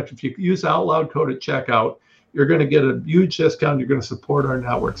great product. If you use Out Loud code at checkout, you're going to get a huge discount. You're going to support our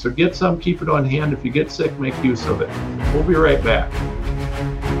network. So get some, keep it on hand. If you get sick, make use of it. We'll be right back.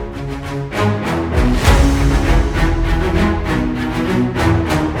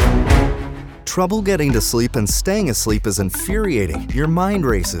 Trouble getting to sleep and staying asleep is infuriating. Your mind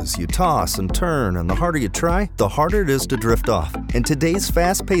races, you toss and turn, and the harder you try, the harder it is to drift off. And today's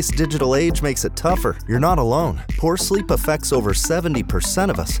fast-paced digital age makes it tougher. You're not alone. Poor sleep affects over 70%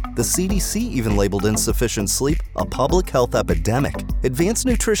 of us. The CDC even labeled insufficient sleep a public health epidemic. Advanced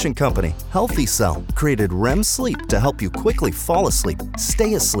nutrition company Healthy Cell created REM sleep to help you quickly fall asleep,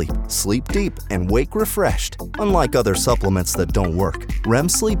 stay asleep, sleep deep, and wake refreshed. Unlike other supplements that don't work, REM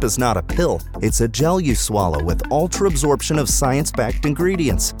sleep is not a pill. It's a gel you swallow with ultra-absorption of science-backed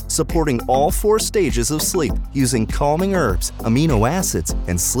ingredients, supporting all 4 stages of sleep using calming herbs, amino acids,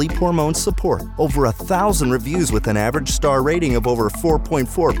 and sleep hormone support. Over 1,000 reviews with an average star rating of over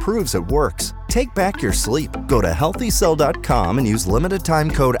 4.4 proves it works. Take back your sleep. Go to healthycell.com and use limited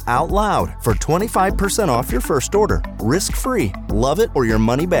time code OUTLOUD for 25% off your first order. Risk-free. Love it or your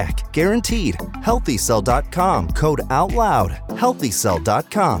money back. Guaranteed. Healthycell.com code OUTLOUD.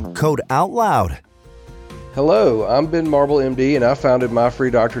 Healthycell.com code OUTLOUD. Hello, I'm Ben Marble, MD, and I founded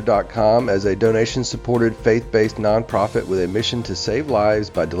MyFreeDoctor.com as a donation-supported, faith-based nonprofit with a mission to save lives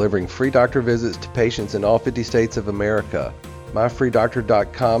by delivering free doctor visits to patients in all 50 states of America.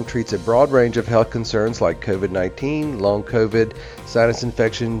 MyFreeDoctor.com treats a broad range of health concerns like COVID-19, long COVID, sinus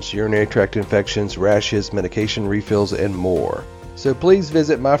infections, urinary tract infections, rashes, medication refills, and more. So please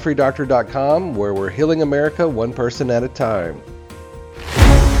visit MyFreeDoctor.com, where we're healing America one person at a time.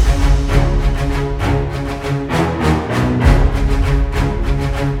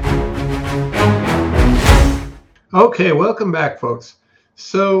 Okay, welcome back, folks.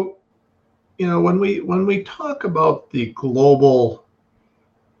 So, when we talk about the global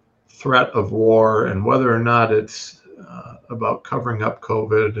threat of war and whether or not it's about covering up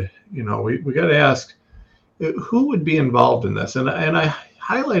COVID, we got to ask, who would be involved in this? And I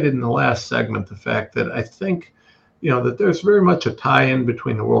highlighted in the last segment the fact that I think, that there's very much a tie-in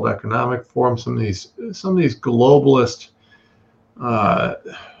between the World Economic Forum, some of these globalist, I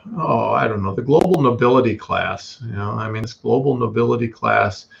don't know, the global nobility class. This global nobility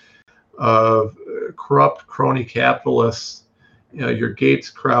class of corrupt crony capitalists, your Gates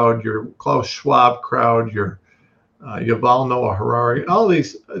crowd, your Klaus Schwab crowd, your Yuval Noah Harari, all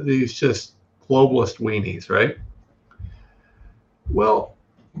these just globalist weenies, right? Well,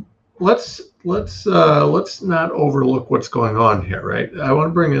 let's not overlook what's going on here, right? I want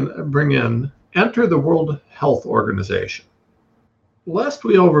to bring in enter the World Health Organization. Lest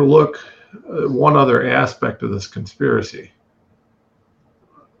we overlook one other aspect of this conspiracy,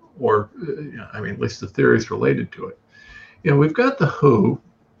 or at least the theories related to it. We've got the WHO.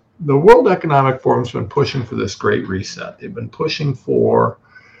 The World Economic Forum's been pushing for this Great Reset. They've been pushing for,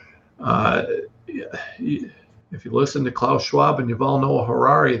 if you listen to Klaus Schwab and Yuval Noah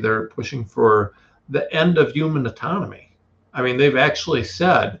Harari, they're pushing for the end of human autonomy. They've actually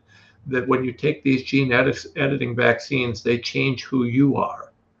said that when you take these gene editing vaccines, they change who you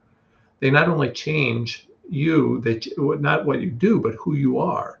are. They not only change you, not what you do, but who you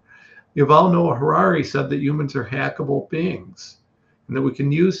are. Yuval Noah Harari said that humans are hackable beings, and that we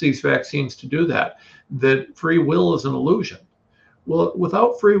can use these vaccines to do that, that free will is an illusion. Well,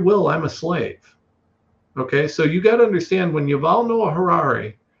 without free will, I'm a slave. Okay, so you got to understand, when Yuval Noah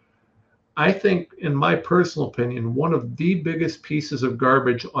Harari, I think, in my personal opinion, one of the biggest pieces of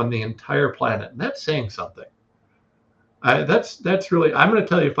garbage on the entire planet, and that's saying something. That's really, I'm going to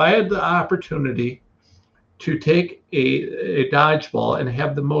tell you, if I had the opportunity to take a dodgeball and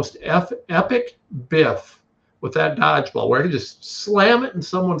have the most epic biff with that dodgeball, where I could just slam it in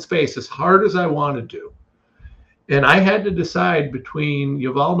someone's face as hard as I wanted to, and I had to decide between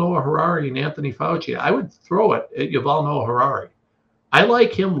Yuval Noah Harari and Anthony Fauci, I would throw it at Yuval Noah Harari. I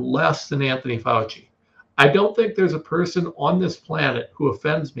like him less than Anthony Fauci. I don't think there's a person on this planet who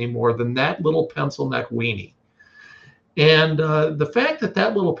offends me more than that little pencil neck weenie. And the fact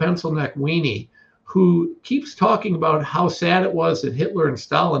that little pencil neck weenie, who keeps talking about how sad it was that Hitler and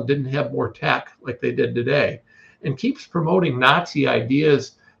Stalin didn't have more tech like they did today, and keeps promoting Nazi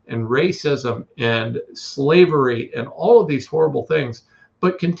ideas and racism and slavery and all of these horrible things,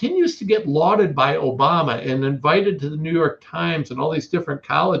 but continues to get lauded by Obama and invited to the New York Times and all these different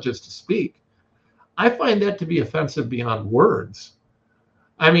colleges to speak. I find that to be offensive beyond words.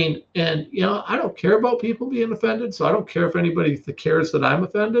 And I don't care about people being offended, so I don't care if anybody cares that I'm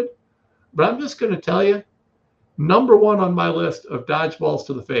offended. But I'm just going to tell you, number one on my list of dodgeballs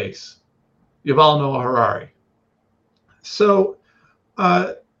to the face, Yuval Noah Harari. So,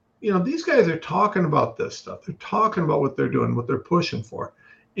 these guys are talking about this stuff. They're talking about what they're doing, what they're pushing for.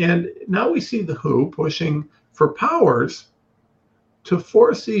 And now we see the WHO pushing for powers to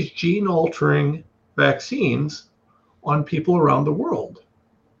force these gene-altering vaccines on people around the world.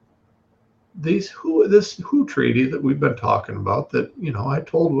 This WHO treaty that we've been talking about, that I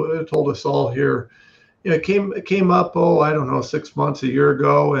told us all here, it came up 6 months, a year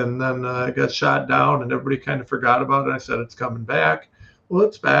ago, and then it got shot down, and everybody kind of forgot about it. I said it's coming back. Well,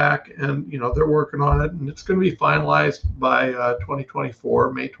 it's back, and they're working on it, and it's going to be finalized by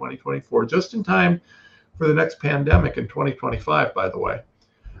 2024, May 2024, just in time for the next pandemic in 2025. By the way,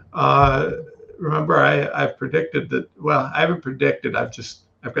 remember I've predicted that. Well, I haven't predicted.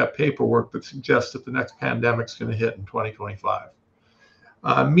 I've got paperwork that suggests that the next pandemic is going to hit in 2025.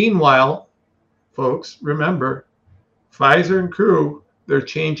 Meanwhile, folks, remember, Pfizer and crew, they're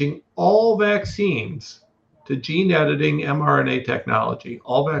changing all vaccines to gene editing mRNA technology,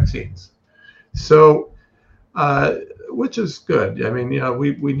 all vaccines. So, which is good.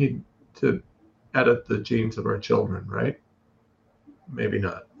 We need to edit the genes of our children, right? Maybe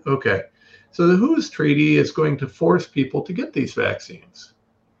not. Okay. So the WHO's treaty is going to force people to get these vaccines.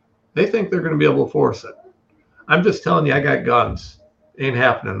 They think they're going to be able to force it. I'm just telling you, I got guns. Ain't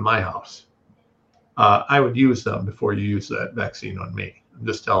happening in my house. I would use them before you use that vaccine on me. I'm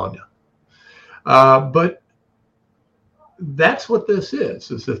just telling you. But that's what this is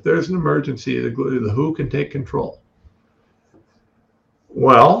if there's an emergency, the WHO can take control.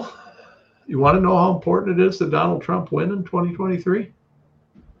 Well, you want to know how important it is that Donald Trump win in 2023?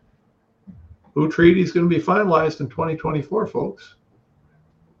 WHO treaty is going to be finalized in 2024, folks.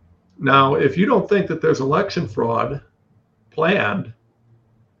 Now, if you don't think that there's election fraud planned,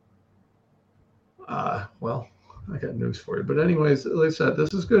 well, I got news for you. But anyways, like I said,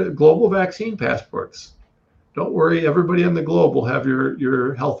 this is good. Global vaccine passports. Don't worry, everybody on the globe will have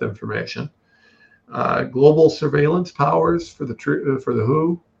your health information. Global surveillance powers for the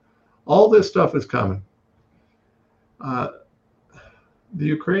WHO. All this stuff is coming. The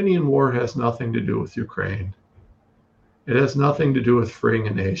Ukrainian war has nothing to do with Ukraine. It has nothing to do with freeing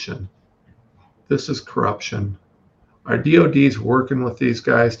a nation. This is corruption. Our DOD is working with these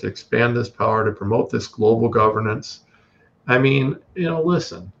guys to expand this power, to promote this global governance. I mean,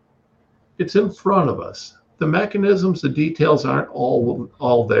 listen, it's in front of us. The mechanisms, the details aren't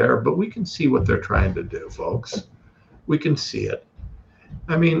all there, but we can see what they're trying to do, folks. We can see it.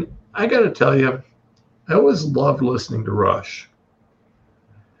 I mean, I got to tell you, I always loved listening to Rush.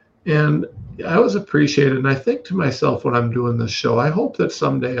 And I always appreciate it. And I think to myself when I'm doing this show, I hope that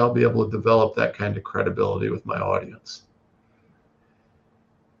someday I'll be able to develop that kind of credibility with my audience.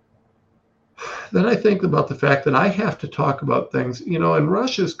 Then I think about the fact that I have to talk about things. In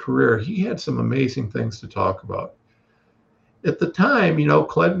Rush's career, he had some amazing things to talk about. At the time,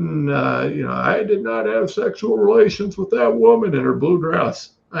 Clinton, I did not have sexual relations with that woman in her blue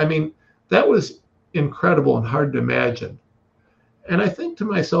dress. I mean, that was incredible and hard to imagine. And I think to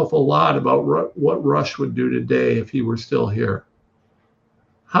myself a lot about what Rush would do today if he were still here.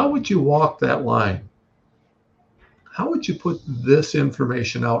 How would you walk that line? How would you put this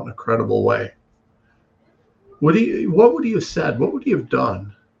information out in a credible way? What would he have said? What would he have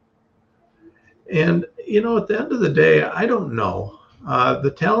done? And, at the end of the day, I don't know.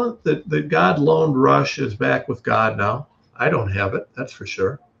 The talent that God loaned Rush is back with God now. I don't have it, that's for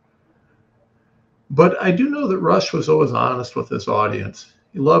sure. But I do know that Rush was always honest with his audience.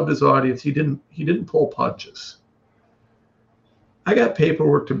 He loved his audience. He didn't pull punches. I got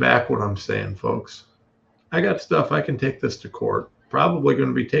paperwork to back what I'm saying, folks. I got stuff. I can take this to court. Probably going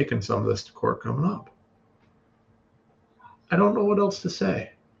to be taking some of this to court coming up. I don't know what else to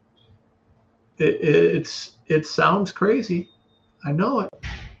say. It sounds crazy. I know it.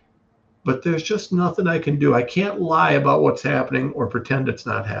 But there's just nothing I can do. I can't lie about what's happening or pretend it's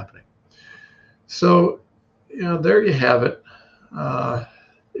not happening. So, there you have it.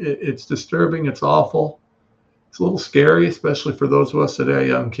 It's disturbing. It's awful. It's a little scary, especially for those of us that have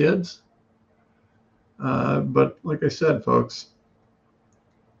young kids. But like I said, folks,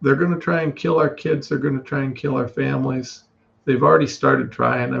 they're going to try and kill our kids. They're going to try and kill our families. They've already started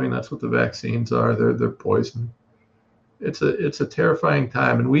trying. I mean, that's what the vaccines are. They're poison. It's a terrifying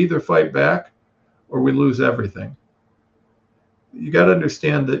time, and we either fight back or we lose everything. You got to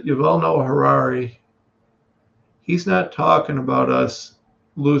understand that Yuval Noah Harari, he's not talking about us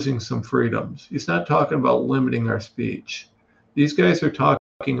losing some freedoms. He's not talking about limiting our speech. These guys are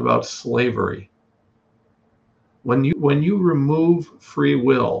talking about slavery. When you remove free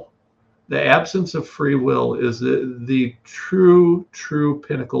will, the absence of free will is the true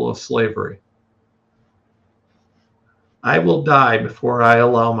pinnacle of slavery. I will die before I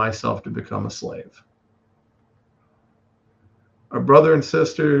allow myself to become a slave. Our brother and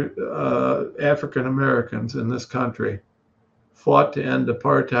sister African Americans in this country fought to end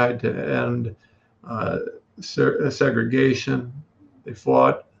apartheid, to end segregation. They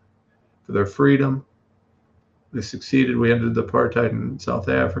fought for their freedom. They succeeded. We ended the apartheid in South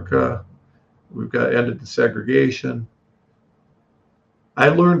Africa. We've ended the segregation. I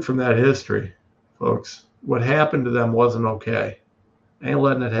learned from that history, folks. What happened to them wasn't okay. I ain't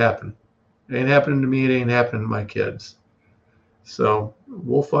letting it happen. It ain't happening to me. It ain't happening to my kids. So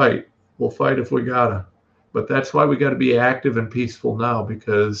we'll fight. We'll fight if we gotta. But that's why we got to be active and peaceful now,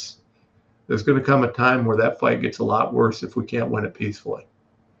 because there's going to come a time where that fight gets a lot worse if we can't win it peacefully.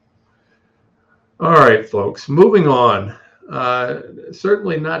 All right, folks, moving on.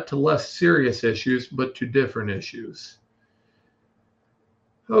 Certainly not to less serious issues, but to different issues.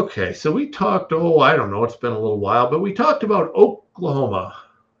 Okay, so we talked, I don't know, it's been a little while, but we talked about Oklahoma.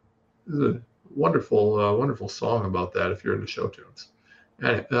 There's a wonderful song about that if you're into show tunes.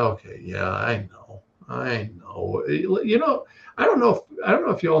 Okay, yeah, I know. I don't know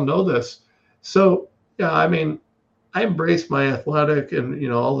if you all know this. So, yeah, I mean, I embrace my athletic and,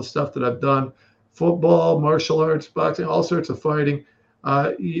 all the stuff that I've done. Football, martial arts, boxing, all sorts of fighting.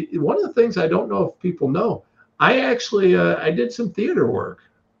 One of the things I don't know if people know, I actually I did some theater work.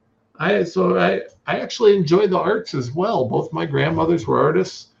 I actually enjoy the arts as well. Both my grandmothers were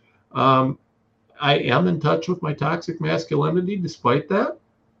artists. I am in touch with my toxic masculinity. Despite that,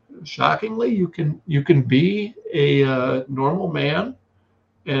 shockingly, you can be a normal man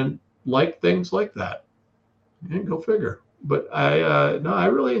and like things like that. And go figure. But I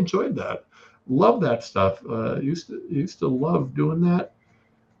really enjoyed that. Love that stuff. Used to love doing that.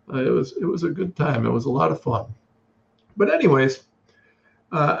 It was a good time. It was a lot of fun. But anyways,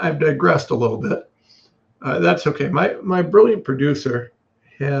 I've digressed a little bit. That's okay. My brilliant producer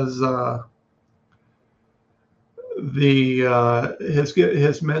has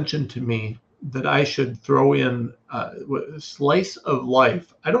has mentioned to me that I should throw in slice of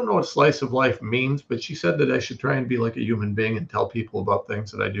life. I don't know what slice of life means, but she said that I should try and be like a human being and tell people about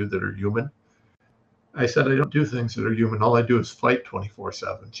things that I do that are human. I said, I don't do things that are human. All I do is fight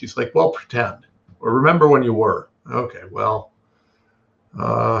 24/7. She's like, well, pretend or remember when you were. Okay, well,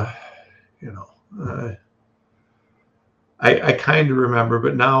 I kind of remember,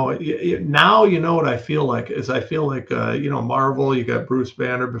 but now you know what I feel like is I feel like Marvel. You got Bruce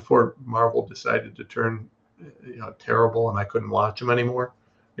Banner before Marvel decided to turn terrible, and I couldn't watch them anymore.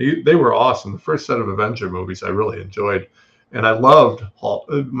 They were awesome. The first set of Avenger movies I really enjoyed, and I loved Hulk.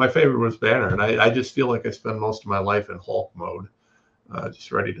 My favorite was Banner, and I just feel like I spend most of my life in Hulk mode,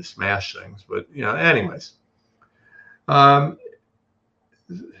 just ready to smash things. But anyways.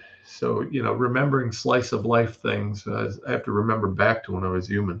 So, remembering slice of life things, I have to remember back to when I was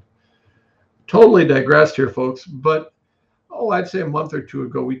human. Totally digressed here, folks. But, I'd say a month or two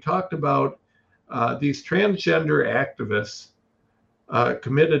ago, we talked about these transgender activists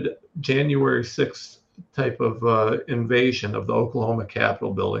committed January 6th type of invasion of the Oklahoma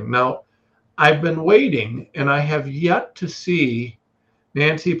Capitol building. Now, I've been waiting, and I have yet to see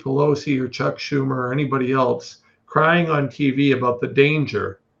Nancy Pelosi or Chuck Schumer or anybody else crying on TV about the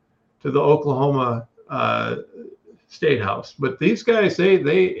danger to the Oklahoma State House. But these guys,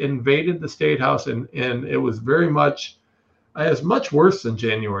 they invaded the State House, and it was very much, as much worse than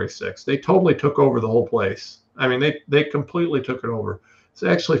January 6th. They totally took over the whole place. I mean, they completely took it over. It's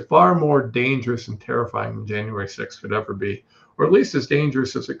actually far more dangerous and terrifying than January 6th could ever be, or at least as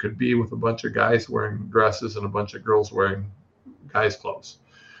dangerous as it could be with a bunch of guys wearing dresses and a bunch of girls wearing guys' clothes.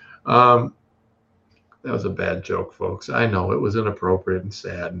 That was a bad joke, folks. I know it was inappropriate and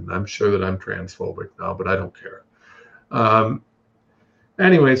sad, and I'm sure that I'm transphobic now, but I don't care.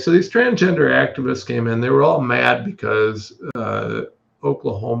 Anyway, so these transgender activists came in. They were all mad because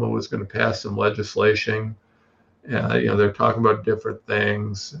Oklahoma was going to pass some legislation. They're talking about different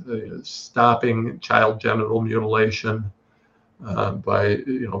things, stopping child genital mutilation by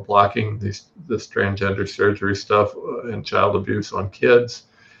blocking this transgender surgery stuff and child abuse on kids.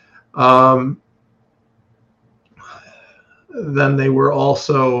 Then they were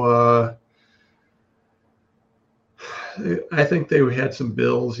also, I think they had some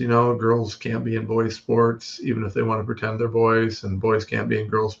bills, girls can't be in boys' sports, even if they want to pretend they're boys, and boys can't be in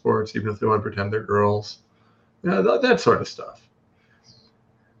girls' sports, even if they want to pretend they're girls. That sort of stuff.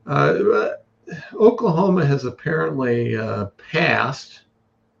 Oklahoma has apparently passed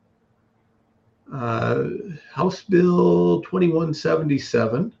House Bill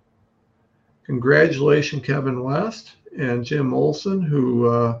 2177. Congratulations, Kevin West and Jim Olson,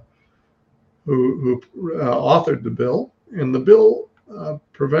 who authored the bill. And the bill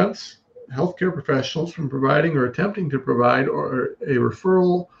prevents healthcare professionals from providing or attempting to provide or a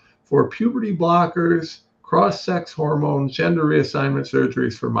referral for puberty blockers, cross-sex hormones, gender reassignment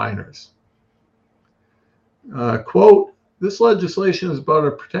surgeries for minors. Quote, this legislation is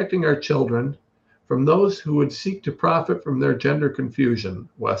about protecting our children from those who would seek to profit from their gender confusion,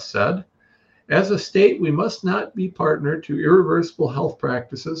 West said. As a state, we must not be partner to irreversible health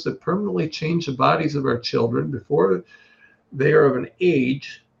practices that permanently change the bodies of our children before they are of an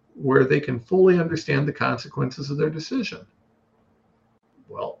age where they can fully understand the consequences of their decision.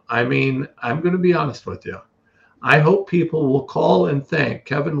 Well, I mean, I'm going to be honest with you. I hope people will call and thank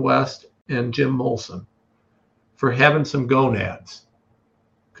Kevin West and Jim Molson for having some gonads.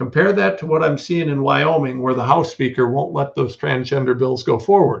 Compare that to what I'm seeing in Wyoming, where the House Speaker won't let those transgender bills go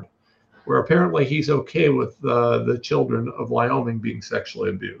forward, where apparently he's okay with the children of Wyoming being sexually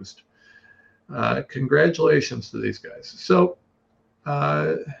abused. Congratulations to these guys. So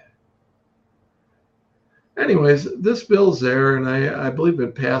anyways, this bill's there, and I believe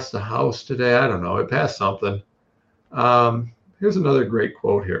it passed the House today. I don't know. It passed something. Here's another great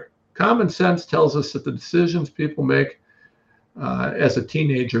quote here. Common sense tells us that the decisions people make as a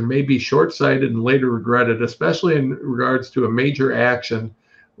teenager may be short-sighted and later regretted, especially in regards to a major action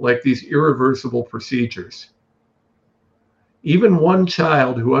like these irreversible procedures. Even one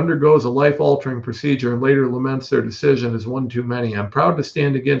child who undergoes a life-altering procedure and later laments their decision is one too many. I'm proud to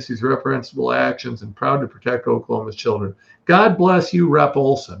stand against these reprehensible actions and proud to protect Oklahoma's children. God bless you, Rep.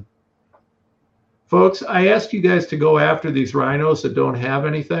 Olson. Folks, I ask you guys to go after these rhinos that don't have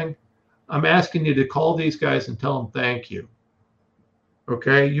anything. I'm asking you to call these guys and tell them thank you.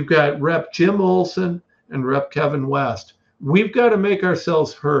 Okay, you've got Rep. Jim Olson and Rep. Kevin West. We've got to make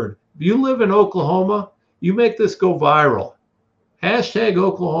ourselves heard. If you live in Oklahoma, you make this go viral. Hashtag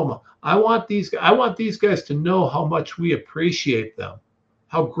Oklahoma. I want these guys to know how much we appreciate them,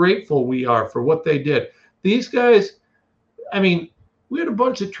 how grateful we are for what they did. These guys, I mean, We had a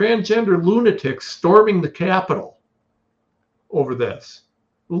bunch of transgender lunatics storming the Capitol over this.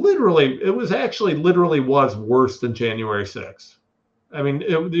 Literally, it was worse than January 6th. I mean,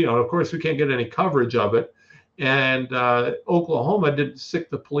 of course, we can't get any coverage of it. And Oklahoma did sick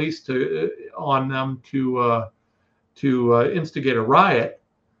the police on them to instigate a riot.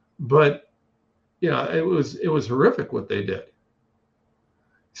 But, it was horrific what they did.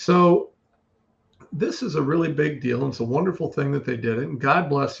 So this is a really big deal. And it's a wonderful thing that they did it. And God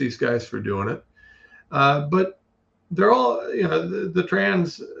bless these guys for doing it. But they're all, the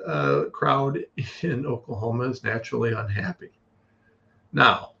trans crowd in Oklahoma is naturally unhappy.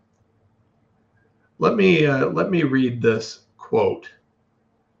 Now, let me read this quote.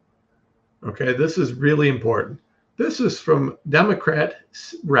 Okay, this is really important. This is from Democrat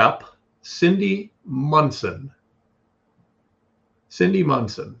Rep. Cindy Munson. Cindy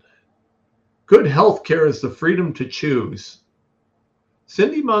Munson. Good health care is the freedom to choose.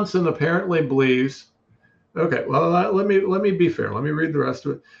 Cindy Munson apparently believes. Okay, well, let me be fair. Let me read the rest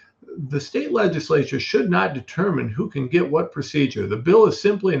of it. The state legislature should not determine who can get what procedure. The bill is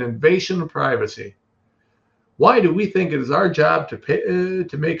simply an invasion of privacy. Why do we think it is our job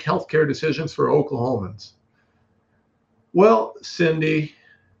to make healthcare decisions for Oklahomans? Well, Cindy,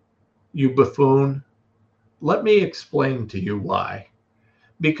 you buffoon, let me explain to you why.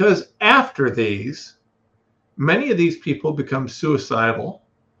 Because after these, many of these people become suicidal.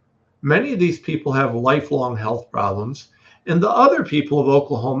 Many of these people have lifelong health problems. And the other people of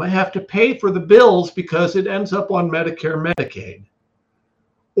Oklahoma have to pay for the bills because it ends up on Medicare, Medicaid,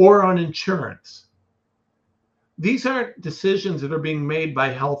 or on insurance. These aren't decisions that are being made by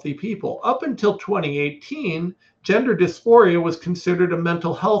healthy people. Up until 2018, gender dysphoria was considered a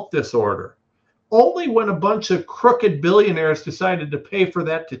mental health disorder. Only when a bunch of crooked billionaires decided to pay for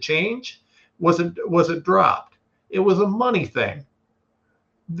that to change was it dropped. It was a money thing.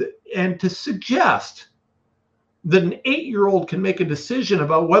 And to suggest that an 8-year-old can make a decision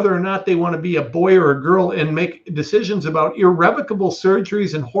about whether or not they want to be a boy or a girl and make decisions about irrevocable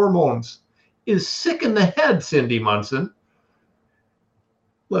surgeries and hormones is sick in the head, Cindy Munson.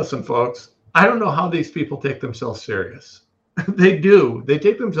 Listen, folks, I don't know how these people take themselves serious. They do. They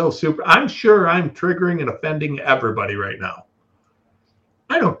take themselves super. I'm sure I'm triggering and offending everybody right now.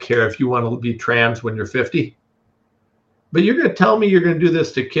 I don't care if you want to be trans when you're 50. But you're going to tell me you're going to do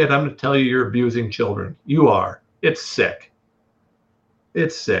this to a kid. I'm going to tell you you're abusing children. You are. It's sick.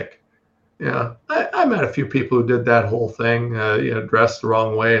 It's sick. Yeah, I met a few people who did that whole thing, dressed the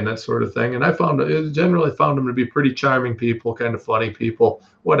wrong way and that sort of thing. And I generally found them to be pretty charming people, kind of funny people,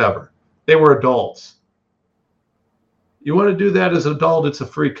 whatever. They were adults. You want to do that as an adult, it's a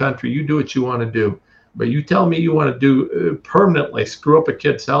free country. You do what you want to do. But you tell me you want to do permanently screw up a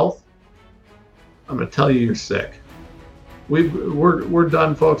kid's health, I'm going to tell you you're sick. We're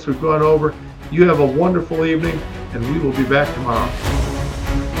done, folks. We've gone over. You have a wonderful evening, and we will be back tomorrow.